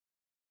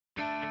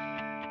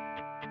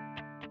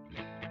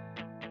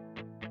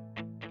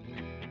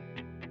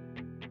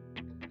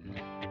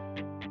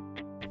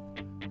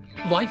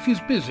Life is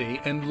busy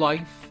and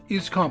life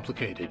is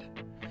complicated.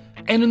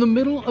 And in the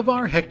middle of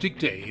our hectic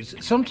days,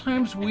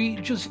 sometimes we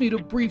just need a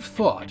brief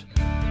thought,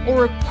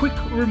 or a quick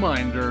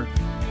reminder,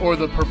 or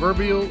the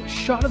proverbial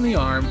shot in the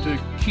arm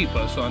to keep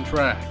us on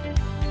track.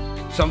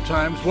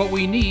 Sometimes what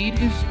we need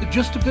is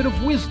just a bit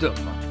of wisdom,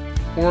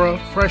 or a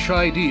fresh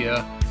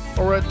idea,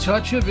 or a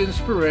touch of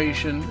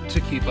inspiration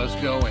to keep us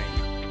going.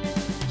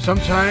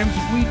 Sometimes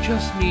we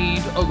just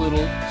need a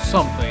little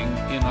something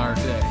in our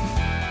day.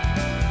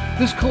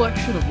 This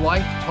collection of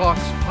Life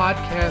Talks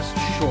podcast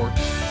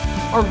shorts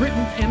are written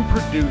and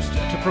produced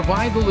to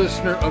provide the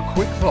listener a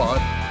quick thought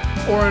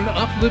or an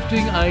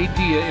uplifting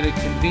idea in a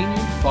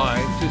convenient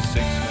 5 to 6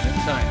 minute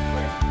time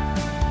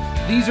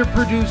frame. These are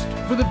produced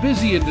for the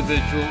busy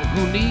individual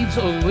who needs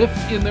a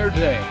lift in their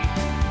day,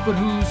 but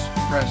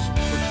who's pressed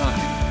for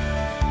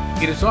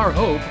time. It is our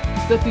hope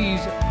that these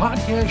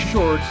podcast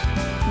shorts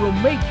will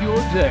make your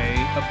day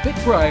a bit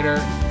brighter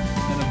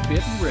and a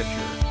bit richer.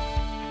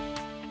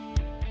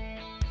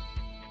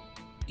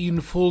 In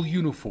full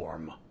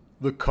uniform,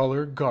 the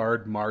color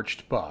guard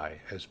marched by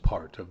as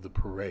part of the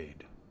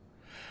parade.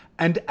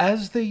 And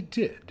as they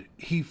did,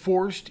 he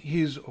forced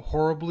his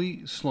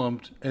horribly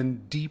slumped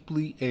and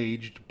deeply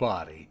aged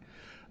body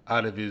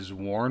out of his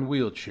worn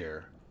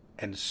wheelchair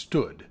and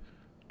stood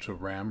to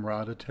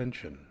ramrod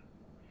attention.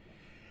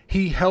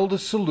 He held a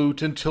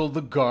salute until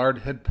the guard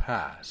had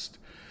passed,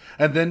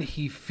 and then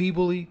he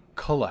feebly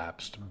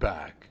collapsed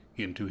back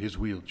into his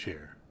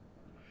wheelchair.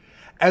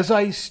 As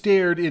I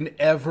stared in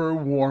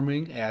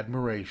ever-warming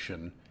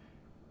admiration,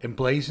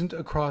 emblazoned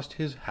across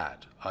his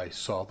hat, I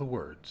saw the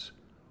words,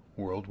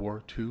 World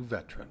War II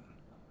veteran.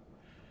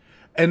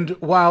 And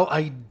while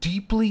I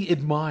deeply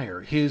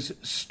admire his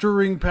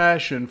stirring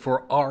passion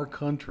for our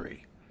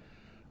country,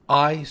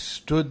 I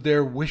stood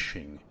there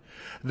wishing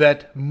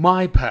that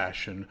my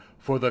passion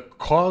for the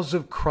cause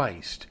of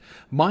Christ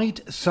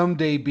might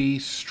someday be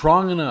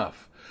strong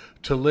enough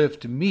to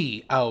lift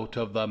me out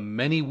of the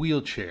many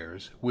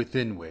wheelchairs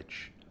within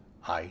which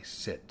I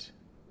sit.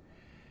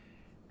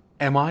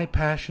 Am I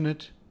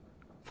passionate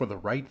for the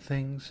right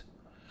things?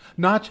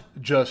 Not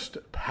just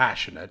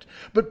passionate,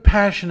 but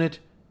passionate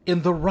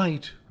in the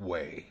right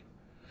way.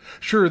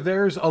 Sure,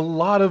 there's a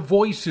lot of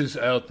voices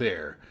out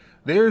there.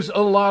 There's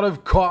a lot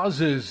of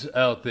causes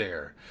out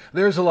there.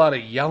 There's a lot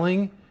of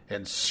yelling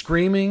and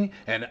screaming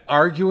and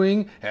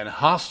arguing and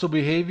hostile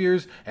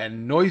behaviors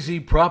and noisy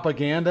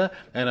propaganda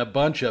and a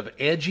bunch of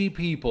edgy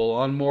people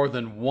on more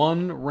than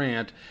one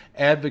rant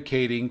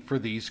advocating for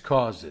these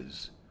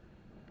causes.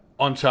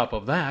 On top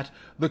of that,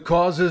 the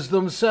causes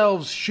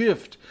themselves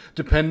shift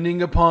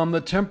depending upon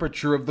the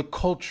temperature of the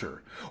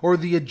culture or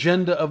the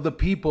agenda of the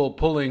people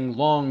pulling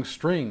long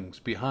strings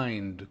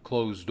behind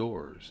closed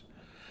doors.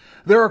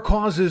 There are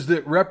causes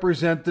that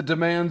represent the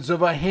demands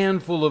of a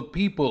handful of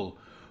people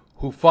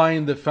who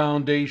find the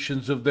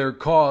foundations of their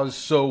cause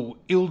so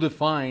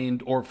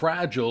ill-defined or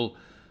fragile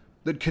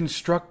that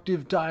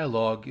constructive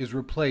dialogue is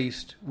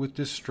replaced with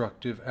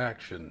destructive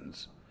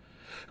actions.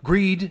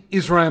 Greed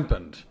is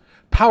rampant.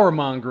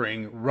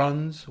 Power-mongering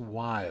runs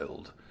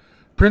wild.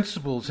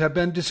 Principles have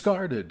been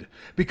discarded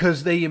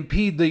because they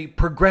impede the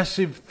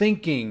progressive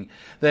thinking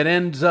that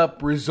ends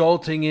up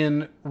resulting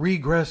in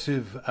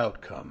regressive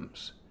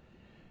outcomes.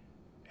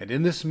 And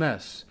in this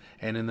mess,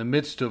 and in the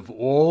midst of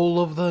all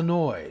of the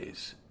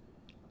noise,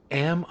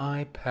 am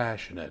I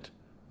passionate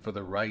for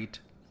the right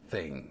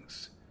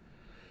things?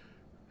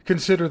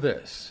 Consider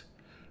this.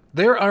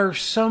 There are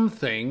some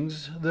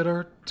things that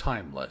are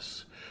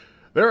timeless.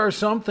 There are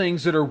some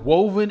things that are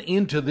woven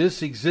into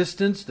this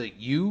existence that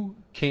you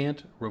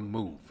can't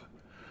remove.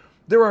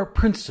 There are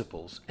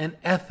principles and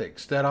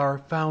ethics that are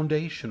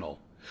foundational.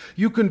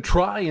 You can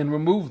try and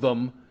remove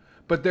them,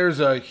 but there's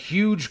a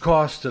huge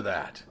cost to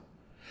that.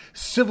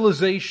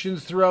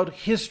 Civilizations throughout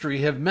history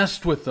have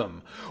messed with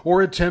them,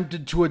 or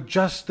attempted to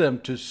adjust them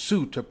to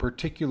suit a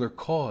particular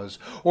cause,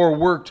 or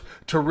worked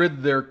to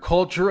rid their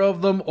culture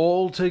of them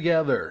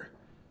altogether.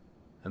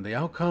 And the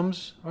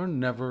outcomes are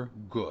never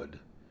good.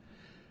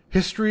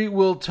 History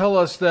will tell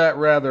us that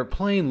rather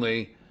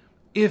plainly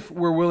if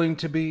we're willing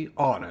to be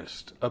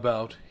honest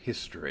about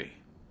history.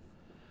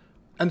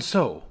 And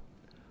so,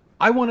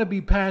 I want to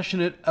be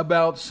passionate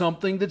about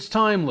something that's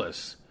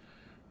timeless,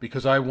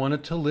 because I want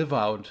it to live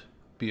out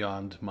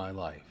beyond my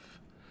life.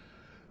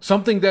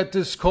 Something that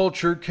this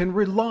culture can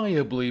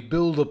reliably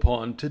build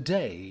upon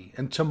today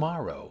and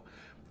tomorrow,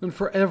 and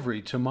for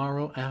every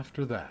tomorrow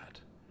after that.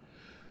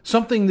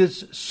 Something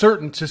that's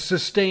certain to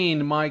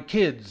sustain my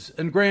kids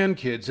and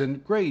grandkids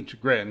and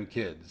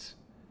great-grandkids.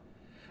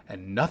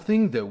 And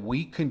nothing that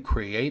we can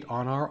create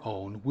on our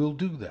own will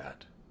do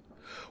that.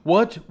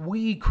 What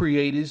we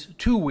create is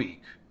too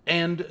weak,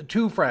 and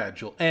too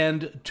fragile,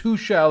 and too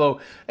shallow,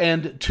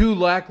 and too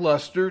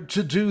lackluster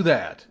to do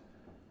that.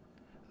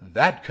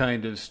 That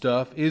kind of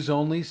stuff is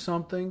only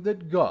something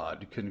that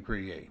God can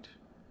create.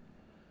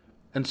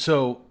 And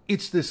so,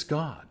 it's this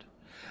God,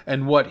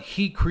 and what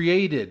He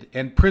created,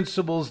 and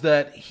principles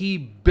that He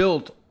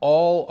built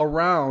all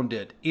around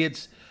it.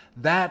 It's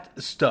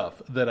that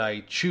stuff that I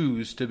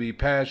choose to be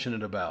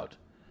passionate about.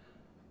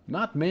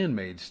 Not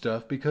man-made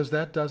stuff, because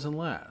that doesn't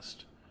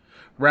last.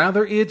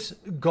 Rather, it's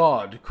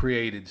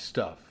God-created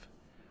stuff.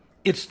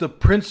 It's the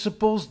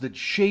principles that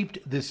shaped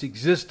this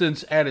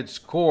existence at its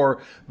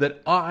core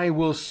that I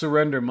will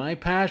surrender my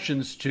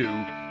passions to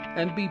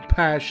and be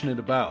passionate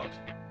about.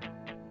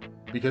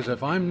 Because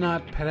if I'm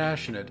not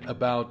passionate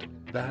about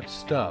that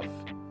stuff,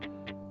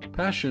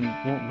 passion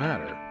won't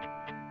matter.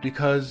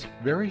 Because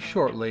very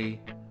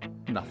shortly,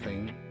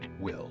 nothing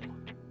will.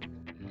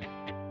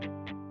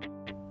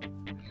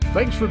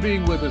 Thanks for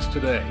being with us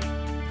today.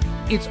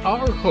 It's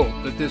our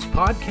hope that this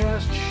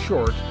podcast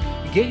short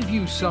gave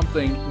you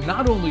something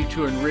not only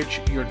to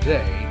enrich your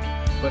day,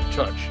 but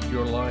touch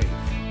your life.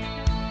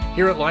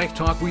 Here at Life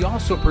Talk, we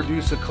also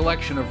produce a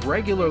collection of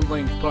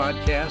regular-length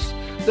podcasts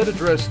that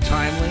address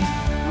timely,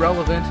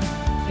 relevant,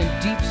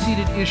 and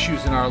deep-seated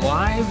issues in our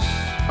lives,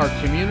 our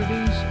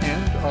communities,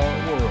 and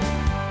our world.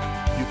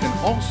 You can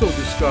also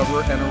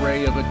discover an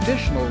array of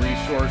additional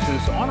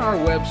resources on our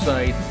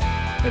website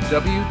at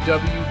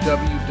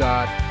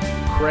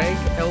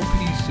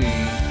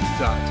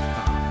www.craiglpc.com.